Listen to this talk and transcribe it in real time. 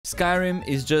Skyrim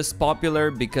is just popular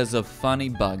because of funny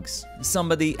bugs.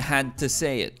 Somebody had to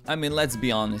say it. I mean, let's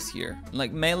be honest here.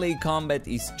 Like, melee combat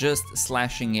is just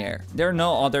slashing air. There are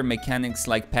no other mechanics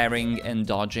like parrying and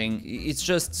dodging. It's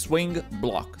just swing,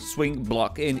 block,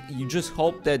 and you just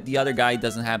hope that the other guy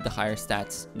doesn't have the higher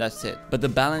stats. That's it. But the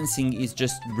balancing is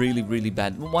just really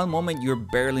bad. One moment you're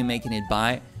barely making it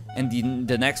by, and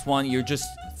the next one you're just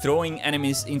throwing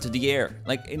enemies into the air,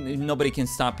 like nobody can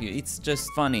stop you. It's just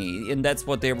funny, and that's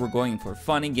what they were going for.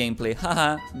 Funny gameplay,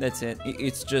 haha, that's it.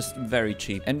 It's just very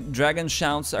cheap. And dragon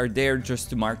shouts are there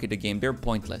just to market the game. They're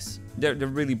pointless. They're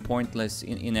really pointless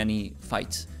in any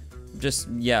fight. Just,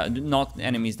 yeah, knock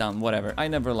enemies down, whatever. I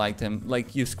never liked them.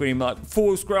 Like, you scream like,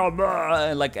 full scrub,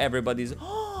 and like everybody's,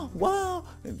 oh, wow.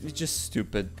 It's just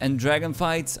stupid. And dragon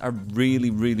fights are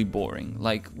really boring.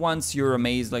 Like, once you're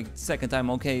amazed, like, second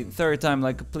time, okay, third time,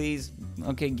 like, please,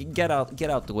 okay, get out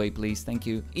the way, please, thank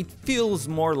you. It feels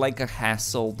more like a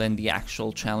hassle than the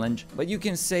actual challenge. But you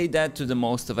can say that to the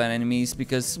most of enemies,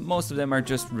 because most of them are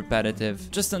just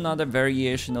repetitive. Just another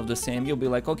variation of the same. You'll be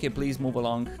like, okay, please move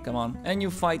along, come on. And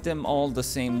you fight them all the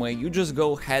same way. You just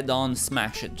go head on,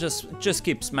 smash it. Just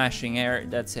keep smashing air,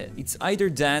 that's it. It's either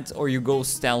that or you go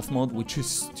stealth mode, which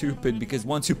is stupid, because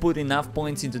once you put enough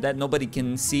points into that, nobody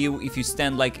can see you. If you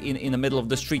stand like in the middle of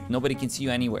the street, nobody can see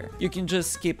you anywhere. You can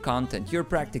just skip content. You're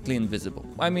practically invisible.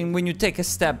 I mean, when you take a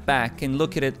step back and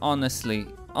look at it honestly,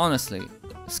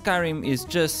 Skyrim is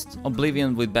just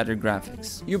Oblivion with better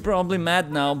graphics. You're probably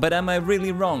mad now, but am I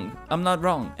really wrong? I'm not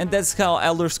wrong. And that's how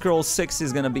Elder Scrolls 6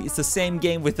 is gonna be. It's the same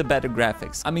game with the better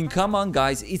graphics. I mean, come on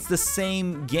guys, it's the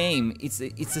same game.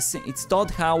 It's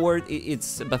Todd Howard,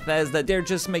 it's Bethesda. They're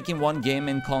just making one game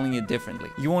and calling it differently.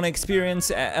 You wanna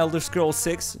experience Elder Scrolls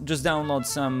 6? Just download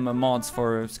some mods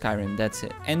for Skyrim, that's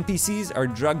it. NPCs are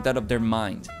drugged out of their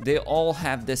mind. They all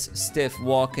have this stiff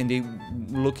walk and they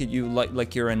look at you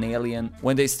like you're an alien.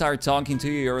 When they start talking to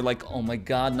you, you're like, oh my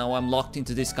god, now I'm locked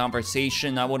into this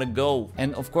conversation, I wanna go.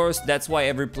 And of course, that's why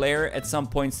every player at some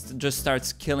point just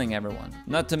starts killing everyone.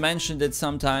 Not to mention that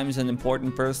sometimes an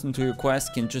important person to your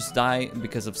quest can just die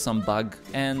because of some bug,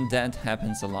 and that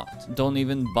happens a lot. Don't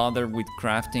even bother with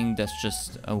crafting, that's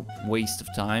just a waste of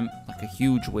time, like a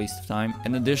huge waste of time.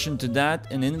 In addition to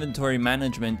that, an inventory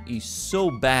management is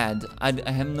so bad, I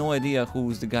have no idea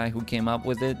who's the guy who came up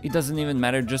with it. It doesn't even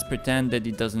matter, just pretend that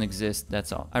it doesn't exist,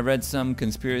 that's all. I read some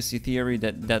conspiracy theory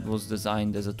that was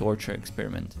designed as a torture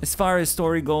experiment. As far as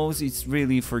story goes, it's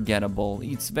really forgettable.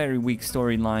 It's very weak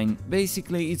storyline.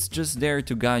 Basically, it's just there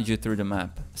to guide you through the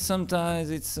map. Sometimes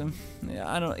it's,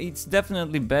 I don't know, it's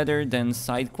definitely better than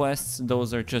side quests.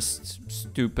 Those are just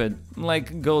stupid.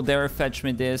 Like, go there, fetch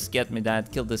me this, get me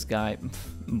that, kill this guy.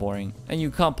 Boring. And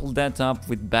you couple that up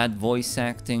with bad voice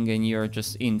acting and you're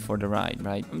just in for the ride,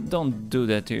 right? Don't do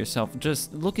that to yourself.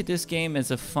 Just look at this game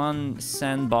as a fun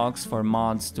sandbox for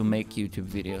mods to make YouTube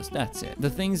videos. That's it. The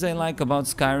things I like about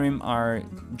Skyrim are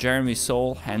Jeremy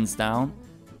Soule, hands down,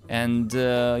 and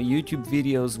YouTube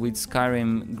videos with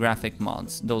Skyrim graphic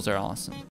mods. Those are awesome.